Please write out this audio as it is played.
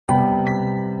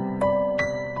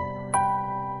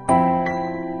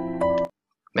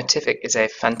Matific is a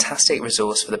fantastic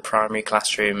resource for the primary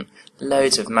classroom,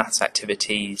 loads of maths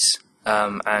activities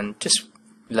and just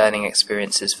learning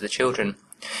experiences for the children.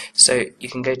 So you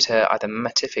can go to either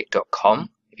matific.com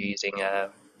if you're using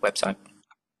a website,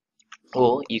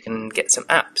 or you can get some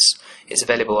apps. It's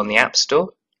available on the App Store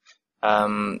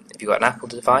if you've got an Apple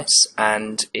device,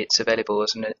 and it's available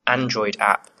as an Android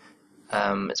app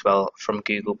as well from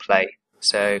Google Play.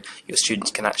 So your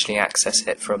students can actually access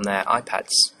it from their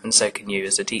iPads, and so can you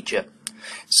as a teacher.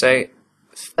 So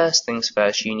first things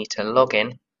first, you need to log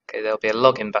in. Okay, there'll be a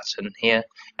login button here,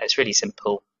 and it's really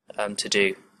simple to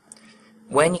do.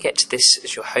 When you get to this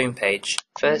as your home page,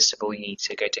 first of all you need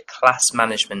to go to Class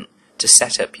Management to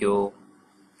set up your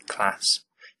class.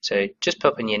 So just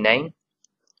pop in your name,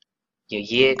 your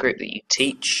year group that you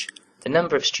teach, the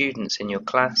number of students in your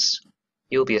class.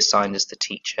 You'll be assigned as the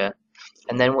teacher,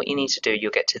 and then what you need to do,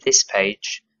 you'll get to this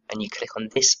page and you click on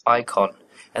this icon,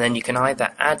 and then you can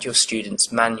either add your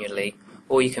students manually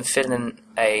or you can fill in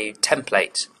a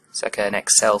template. It's like an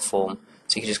Excel form,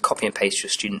 so you can just copy and paste your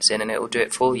students in and it will do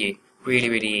it for you. Really,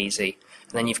 really easy.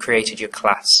 And then you've created your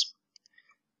class.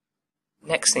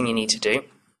 Next thing you need to do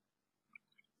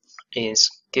is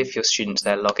give your students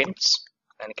their logins,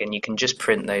 and again you can just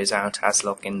print those out as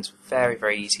logins. Very,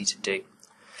 very easy to do.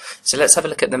 So let's have a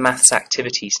look at the maths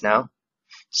activities now.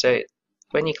 So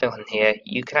when you click on here,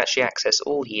 you can actually access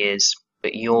all years,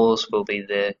 but yours will be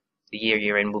the year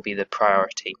you're in will be the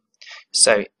priority.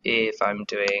 So if I'm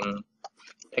doing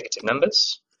negative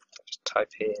numbers, I'll just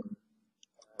type in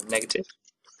negative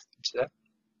into there.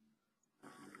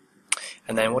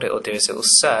 And then what it will do is it will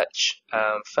search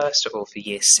first of all for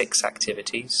year 6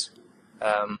 activities.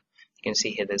 You can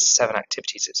see here there's 7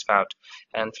 activities it's found,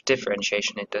 and for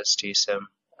differentiation it does do some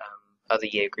other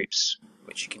year groups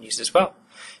which you can use as well.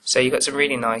 So you've got some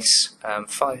really nice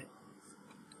 5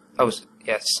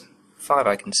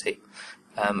 I can see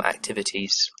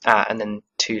activities, and then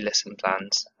 2 lesson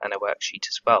plans and a worksheet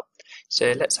as well.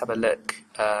 So let's have a look.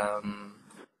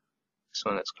 This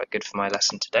one looks quite good for my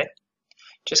lesson today.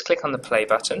 Just click on the play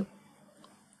button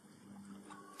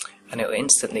and it will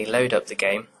instantly load up the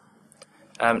game.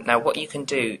 Now what you can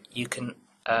do, you can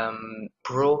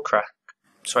broadcast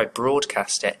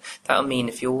it. That'll mean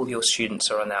if all your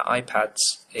students are on their iPads,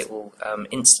 it will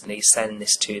instantly send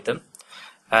this to them.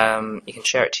 You can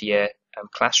share it to your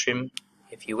classroom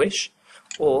if you wish,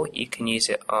 or you can use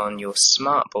it on your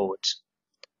smartboard.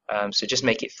 So just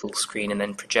make it full screen and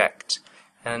then project.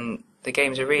 And the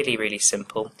games are really, really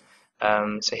simple.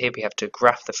 So here we have to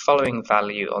graph the following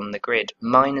value on the grid: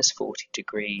 minus 40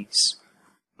 degrees,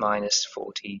 minus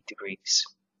 40 degrees.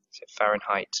 So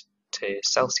Fahrenheit to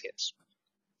Celsius.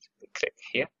 So we click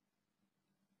here.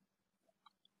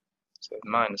 So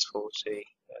minus 40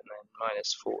 and then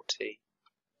minus 40.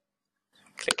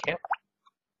 Click here.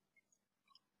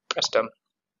 Press done.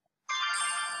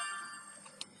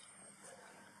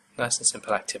 Nice and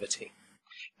simple activity.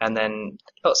 And then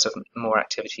lots of more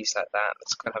activities like that.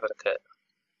 Let's go and have a look at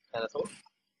another one.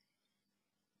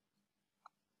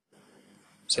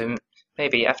 So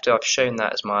maybe after I've shown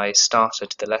that as my starter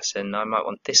to the lesson, I might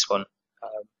want this one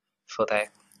for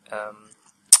their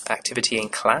activity in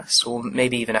class, or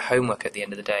maybe even a homework at the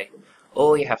end of the day.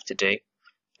 All you have to do,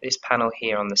 this panel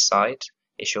here on the side,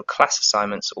 is your class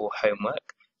assignments or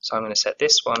homework. So I'm going to set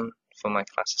this one for my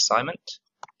class assignment.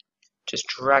 Just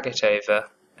drag it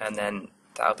over, and then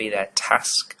that'll be their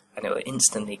task, and it will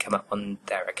instantly come up on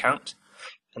their account.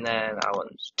 And then I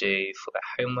want to do for their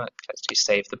homework, let's do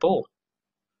save the ball.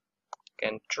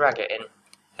 Again, drag it in,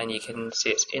 and you can see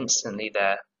it's instantly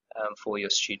there for your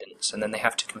students, and then they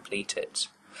have to complete it.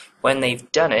 When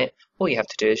they've done it, all you have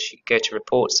to do is you go to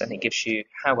reports, and it gives you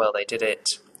how well they did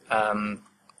it, and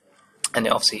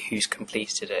obviously who's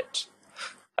completed it.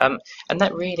 And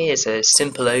that really is a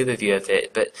simple overview of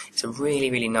it, but it's a really,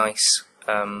 really nice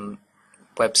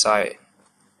website.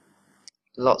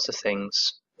 Lots of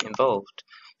things involved.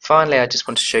 Finally, I just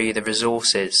want to show you the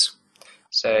resources.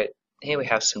 So here we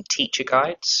have some teacher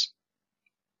guides.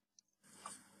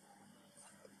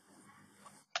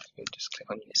 You just click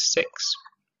on year 6.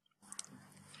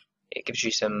 It gives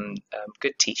you some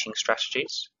good teaching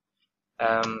strategies.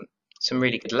 Some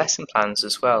really good lesson plans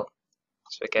as well.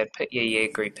 So again, put your year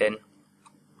group in,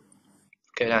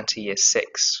 go down to year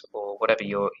 6 or whatever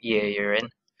your year you're in.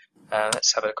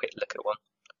 Let's have a quick look at one.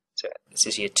 So this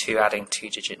is year 2, adding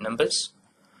 2-digit numbers.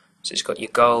 So it's got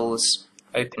your goals,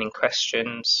 opening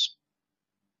questions,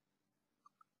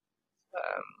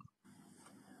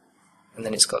 and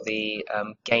then it's got the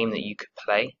game that you could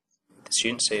play with the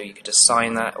students. So you could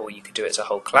assign that, or you could do it as a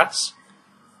whole class.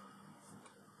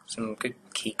 Some good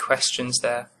key questions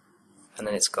there. and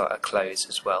then it's got a close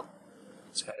as well.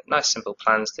 So nice simple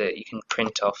plans that you can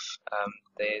print off.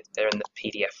 They're in the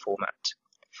PDF format.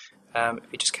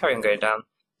 If you just carry on going down,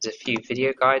 there's a few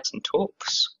video guides and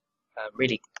talks.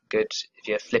 Really good if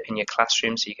you're flipping your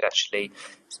classroom, so you could actually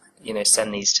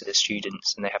send these to the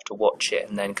students and they have to watch it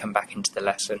and then come back into the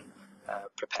lesson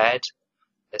prepared.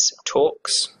 There's some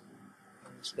talks,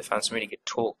 so they found some really good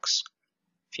talks,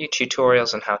 a few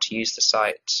tutorials on how to use the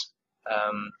site,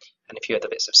 and a few other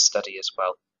bits of study as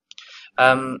well.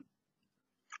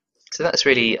 So that's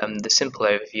really the simple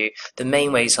overview. The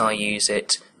main ways I use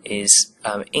it is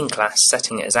in class,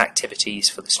 setting it as activities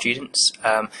for the students,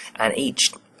 and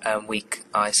each week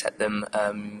I set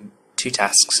them 2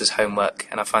 tasks as homework,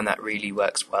 and I find that really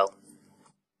works well.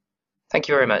 Thank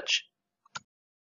you very much.